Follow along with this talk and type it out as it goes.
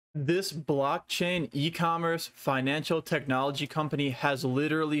This blockchain e-commerce financial technology company has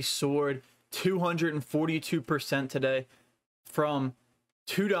literally soared 242% today, from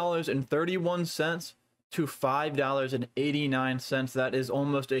 $2.31 to $5.89. That is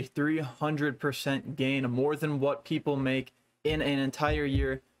almost a 300% gain, more than what people make in an entire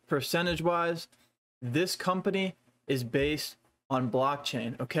year. Percentage wise, this company is based on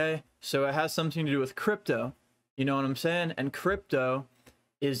blockchain. Okay, so it has something to do with crypto, you know what I'm saying? And crypto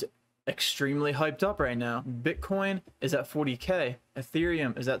is extremely hyped up right now. Bitcoin is at 40K,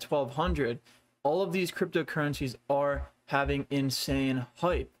 Ethereum is at 1200. All of these cryptocurrencies are having insane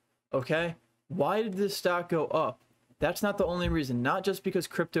hype. Okay, why did this stock go up? That's not the only reason. Not just because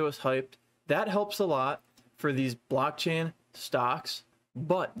crypto is hyped. That helps a lot for these blockchain stocks,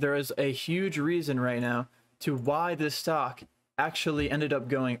 but there is a huge reason right now to why this stock actually ended up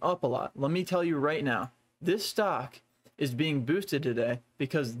going up a lot. Let me tell you right now, this stock is being boosted today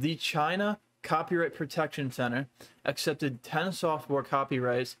because the China Copyright Protection Center accepted 10 software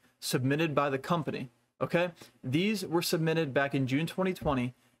copyrights submitted by the company. Okay, these were submitted back in June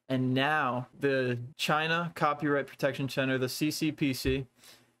 2020, and now the China Copyright Protection Center, the CCPC,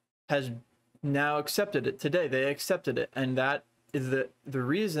 has now accepted it today. They accepted it, and that is the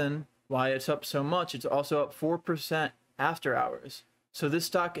reason why it's up so much. It's also up 4% after hours. So this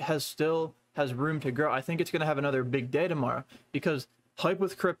stock still has room to grow. I think it's going to have another big day tomorrow because hype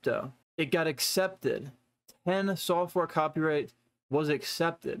with crypto. It got accepted. 10 software copyright was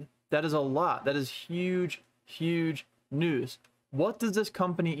accepted. That is a lot. That is huge, huge news. What does this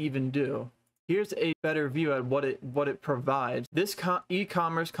company even do? Here's a better view at what it provides. This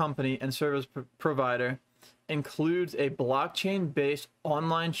e-commerce company and service provider includes a blockchain-based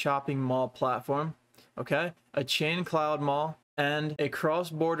online shopping mall platform, okay, a chain cloud mall, and a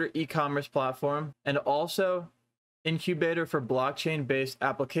cross-border e-commerce platform, and also incubator for blockchain-based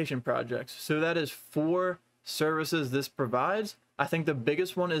application projects. So that is 4 services this provides. I think the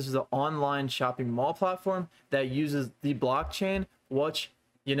biggest one is the online shopping mall platform that uses the blockchain, which,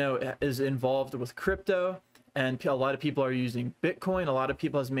 you know, is involved with crypto, and a lot of people are using Bitcoin. A lot of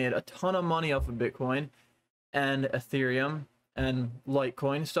people has made a ton of money off of Bitcoin and Ethereum and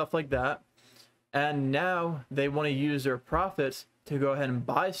Litecoin, stuff like that. And now they want to use their profits to go ahead and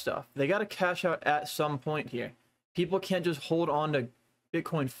buy stuff. They got to cash out at some point here. People can't just hold on to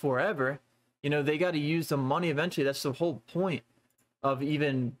Bitcoin forever. You know, they got to use the money eventually. That's the whole point of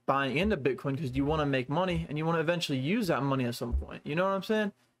even buying into Bitcoin, because you want to make money and you want to eventually use that money at some point. You know what I'm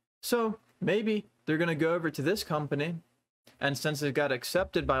saying? So maybe they're going to go over to this company, and since it got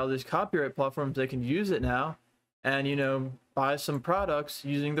accepted by all these copyright platforms, they can use it now and, you know, buy some products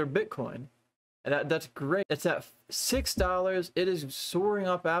using their Bitcoin. And that's great. It's at $6. It is soaring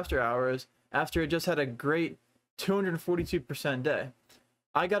up after hours after it just had a great 242% day.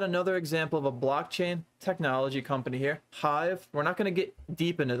 I got another example of a blockchain technology company here, Hive. We're not going to get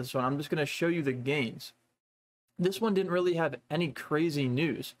deep into this one. I'm just going to show you the gains. This one didn't really have any crazy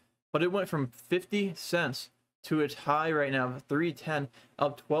news, but it went from 50 cents to its high right now of 310,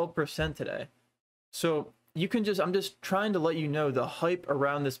 up 12% today. So you can just, I'm just trying to let you know the hype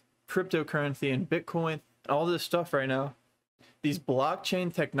around this cryptocurrency and Bitcoin and all this stuff right now. These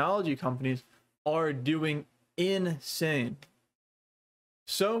blockchain technology companies are doing insane.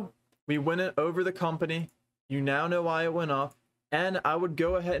 So we went over the company. You now know why it went up. And I would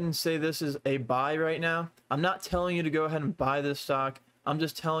go ahead and say this is a buy right now. I'm not telling you to go ahead and buy this stock. I'm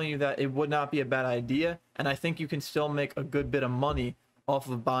just telling you that it would not be a bad idea. And I think you can still make a good bit of money off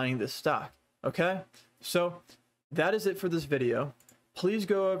of buying this stock. Okay? So that is it for this video. Please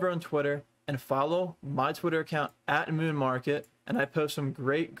go over on Twitter and follow my Twitter account at Moon Market. And I post some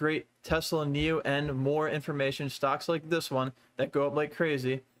great Tesla, NEO, and more information, stocks like this one that go up like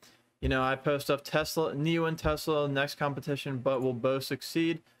crazy. You know, I post stuff Tesla, NEO, and Tesla, next competition, but will both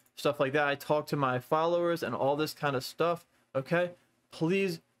succeed, stuff like that. I talk to my followers and all this kind of stuff. Okay,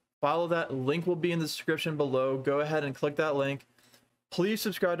 please follow that. Link will be in the description below. Go ahead and click that link. Please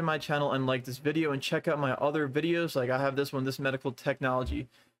subscribe to my channel and like this video, and check out my other videos. Like I have this one, this medical technology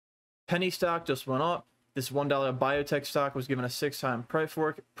penny stock just went up. This $1 biotech stock was given a 6-time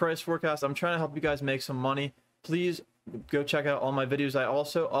price forecast. I'm trying to help you guys make some money. Please go check out all my videos. I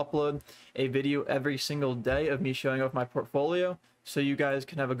also upload a video every single day of me showing off my portfolio, so you guys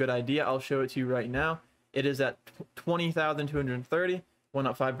can have a good idea. I'll show it to you right now. It is at 20,230, went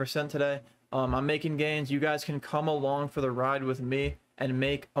up 5% today. I'm making gains. You guys can come along for the ride with me and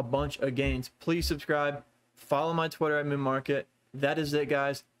make a bunch of gains. Please subscribe. Follow my Twitter at Moon Market. That is it,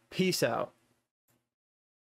 guys. Peace out.